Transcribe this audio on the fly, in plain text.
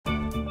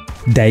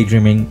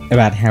daydreaming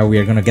about how we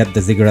are gonna get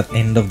the ziggurat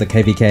end of the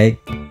KvK.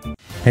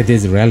 Hey,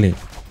 there's a rally.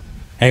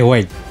 Hey,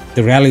 wait,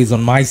 the rally is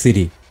on my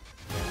city.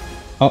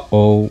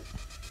 Uh-oh.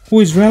 Who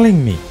is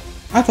rallying me?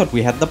 I thought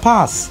we had the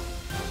pass.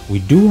 We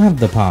do have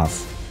the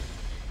pass.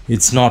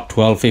 It's not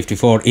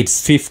 12:54,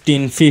 it's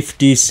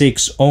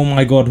 15:56. Oh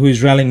my god, who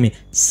is rallying me?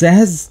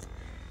 Saz?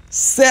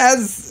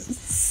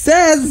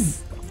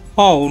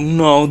 Oh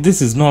no,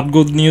 this is not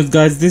good news,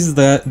 guys. This is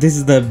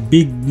the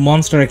big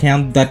monster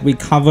account that we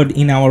covered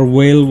in our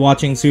whale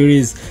watching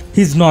series.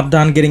 He's not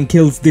done getting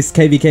kills this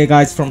KvK,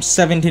 guys. From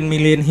 17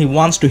 million, he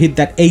wants to hit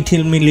that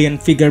 18 million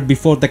figure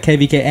before the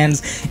KvK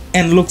ends,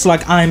 and looks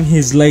like I'm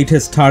his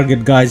latest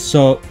target, guys.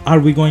 So are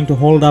we going to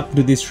hold up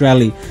to this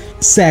rally?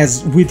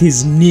 Saz with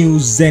his new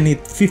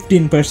Zenith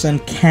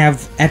 15%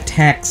 cav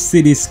attack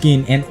city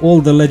skin and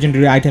all the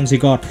legendary items he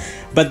got.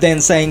 But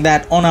then saying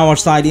that on our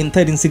side in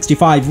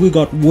 1365 we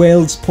got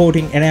whales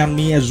porting around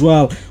me as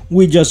well.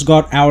 We just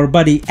got our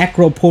buddy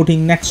Acro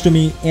porting next to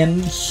me,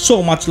 and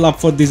so much love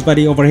for this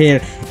buddy over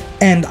here.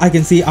 And I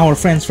can see our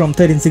friends from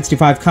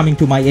 1365 coming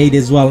to my aid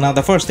as well. Now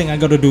the first thing I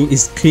gotta do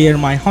is clear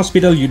my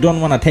hospital. You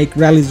don't want to take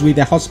rallies with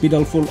a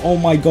hospital full. Oh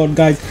my god,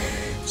 guys.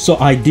 So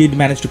I did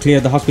manage to clear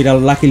the hospital.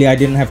 Luckily I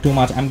didn't have too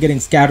much. I'm getting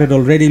scouted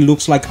already.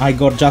 Looks like I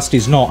got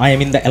justice. No, I am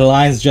in the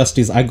alliance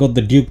justice. I got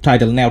the duke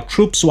title. Now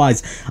troops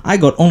wise, I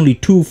got only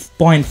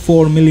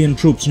 2.4 million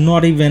troops,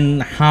 not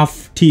even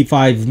half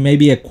T5,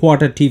 maybe a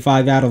quarter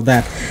T5 out of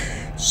that.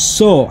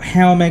 So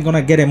how am I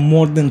gonna get a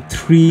more than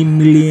 3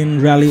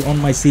 million rally on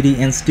my city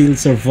and still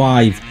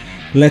survive?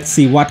 Let's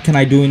see, what can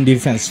I do in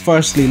defense?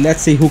 Firstly,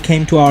 let's see who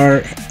came to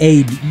our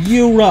aid.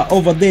 Yura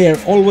over there,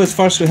 always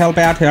first to help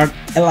out her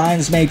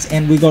alliance mates,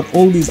 and we got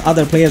all these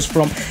other players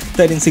from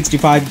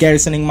 1365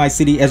 garrisoning my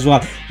city as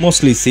well.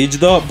 Mostly siege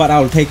though, but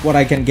I'll take what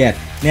I can get.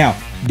 Now,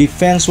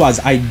 defense wise,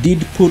 I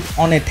did put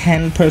on a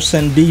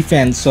 10%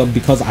 defense, so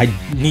because I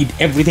need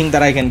everything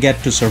that I can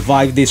get to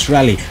survive this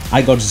rally.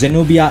 I got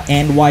Zenobia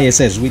and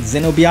YSS. With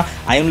Zenobia,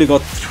 I only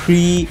got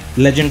 3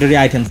 legendary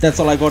items. That's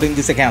all I got in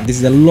this account. This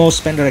is a low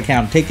spender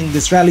account. Taking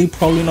this rally,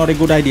 probably not a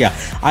good idea.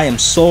 I am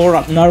so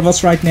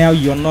nervous right now,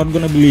 you're not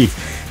gonna believe.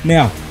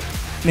 Now,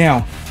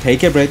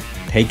 take a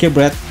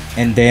breath,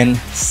 and then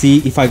see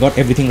if I got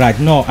everything right.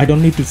 No, I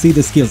don't need to see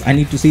the skills, I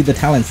need to see the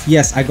talents.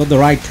 Yes, I got the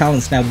right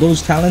talents. Now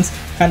those talents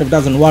kind of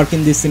doesn't work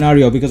in this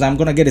scenario because I'm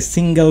gonna get a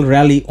single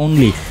rally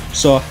only.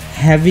 So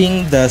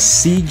having the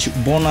siege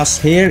bonus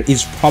here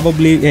is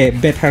probably a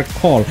better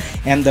call,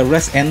 and the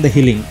rest, and the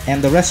healing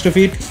and the rest of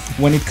it.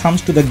 When it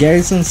comes to the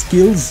garrison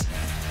skills,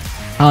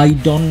 I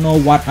don't know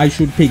what I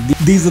should pick.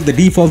 These are the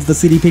defaults the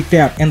city picked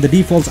out, and the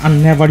defaults are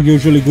never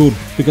usually good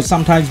because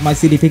sometimes my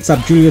city picks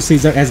up Julius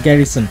Caesar as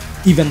garrison,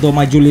 even though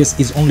my Julius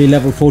is only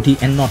level 40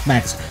 and not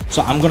maxed.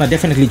 So I'm gonna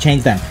definitely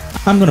change them.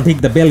 I'm gonna pick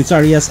the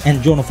Belisarius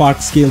and Joan of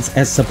Arc skills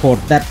as support.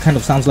 That kind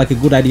of sounds like a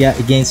good idea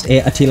against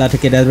a Attila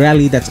Takeda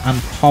rally that I'm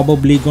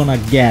probably gonna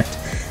get.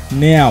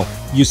 Now,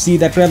 you see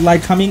that red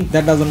line coming?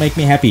 That doesn't make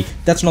me happy.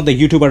 That's not the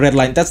YouTuber red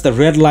line, that's the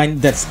red line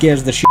that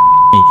scares the shit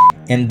out of me.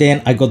 And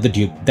then I got the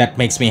duke. That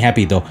makes me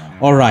happy though.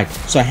 Alright,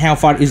 so how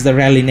far is the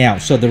rally now?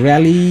 So the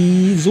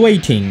rally is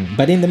waiting,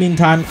 but in the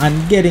meantime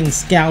I'm getting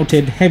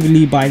scouted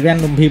heavily by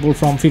random people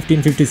from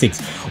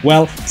 1556.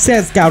 Well,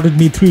 Saz scouted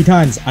me 3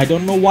 times. I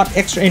don't know what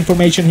extra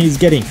information he's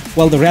getting.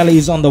 Well, the rally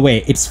is on the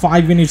way. It's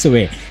 5 minutes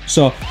away.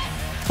 So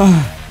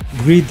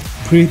breathe,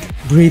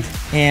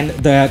 and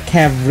the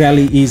cav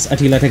rally is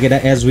Attila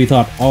Takeda as we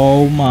thought.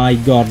 Oh my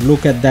god,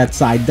 look at that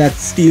side. That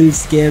still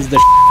scares the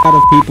out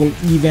of people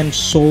even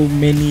so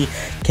many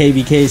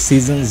KvK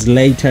seasons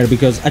later,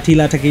 because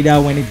Attila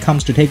Takeda, when it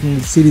comes to taking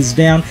the cities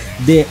down,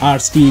 they are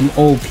still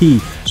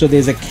OP. So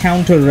there's a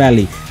counter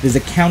rally,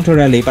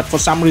 but for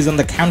some reason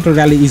the counter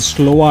rally is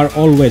slower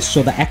always,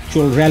 so the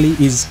actual rally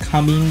is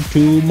coming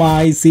to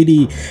my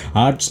city.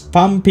 Hearts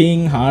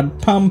pumping,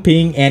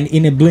 and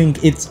in a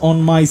blink it's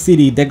on my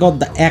city. They got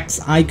the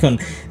X icon.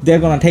 They're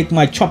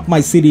gonna chop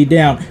my city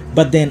down,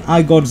 but then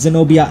I got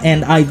Zenobia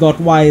and I got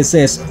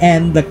YSS,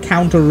 and the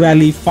counter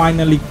rally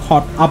finally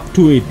caught up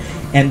to it.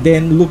 And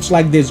then looks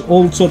like there's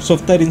all sorts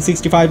of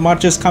 1365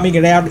 marches coming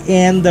around,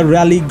 and the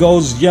rally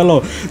goes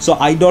yellow, so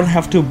I don't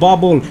have to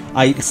bubble.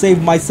 I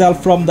saved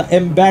myself from the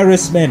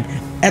embarrassment.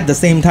 At the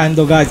same time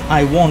though, guys,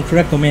 I won't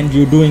recommend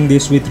you doing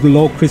this with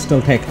low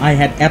crystal tech. I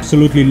had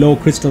absolutely low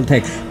crystal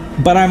tech,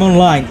 but I'm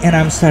online and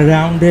I'm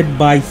surrounded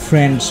by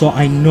friends, so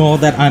I know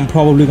that I'm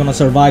probably gonna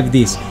survive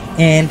this.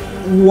 And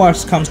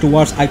worst comes to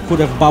worst, I could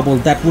have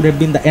bubbled. That would have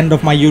been the end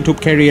of my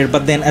YouTube career,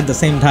 but then at the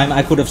same time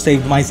I could have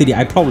saved my city.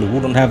 I probably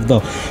wouldn't have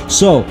though.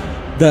 So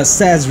the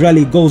Saz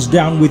rally goes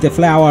down with a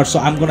flower, so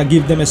I'm gonna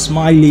give them a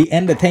smiley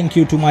and a thank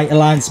you to my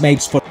alliance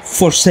mates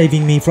for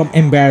saving me from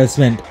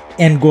embarrassment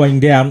and going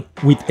down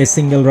with a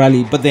single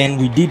rally. But then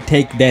we did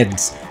take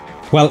deaths.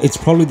 Well, it's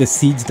probably the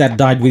siege that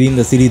died within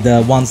the city,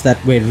 the ones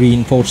that were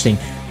reinforcing.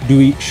 Do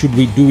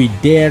we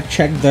dare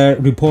check the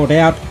report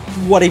out?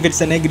 What if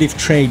it's a negative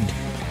trade?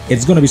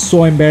 It's gonna be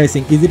so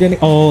embarrassing. Is it any?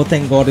 Oh,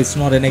 thank god it's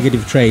not a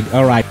negative trade.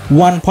 Alright,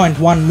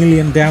 1.1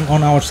 million down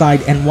on our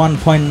side and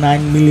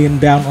 1.9 million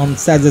down on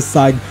Saz's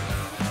side.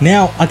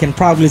 Now I can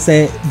proudly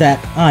say that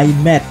I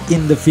met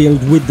in the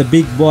field with the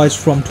big boys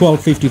from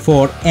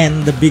 1254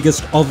 and the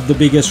biggest of the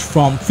biggest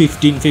from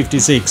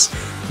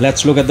 1556.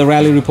 Let's look at the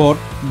rally report,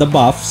 the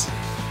buffs,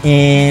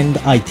 and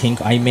I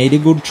think I made a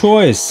good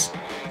choice.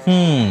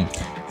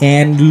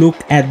 And look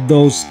at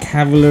those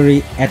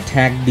cavalry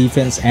attack,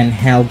 defense and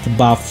health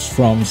buffs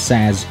from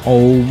Saz.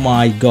 Oh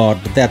my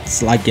god,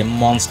 that's like a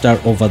monster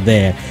over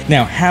there.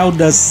 Now how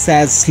does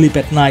Saz sleep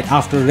at night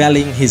after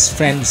rallying his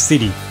friend's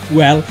city?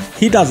 Well,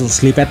 he doesn't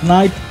sleep at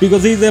night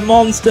because he's a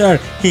monster.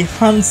 He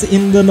hunts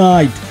in the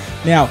night.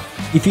 Now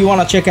if you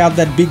want to check out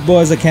that big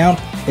boy's account,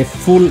 a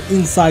full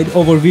inside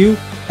overview,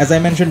 as I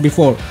mentioned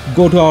before,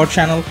 go to our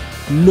channel,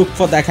 look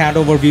for the account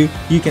overview.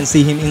 You can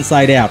see him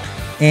inside out.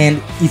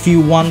 And if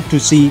you want to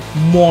see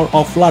more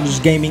of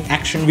Ladus Gaming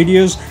action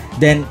videos,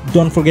 then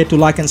don't forget to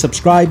like and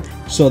subscribe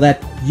so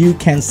that you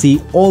can see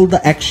all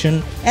the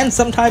action and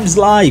sometimes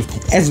live,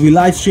 as we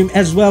live stream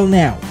as well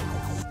now.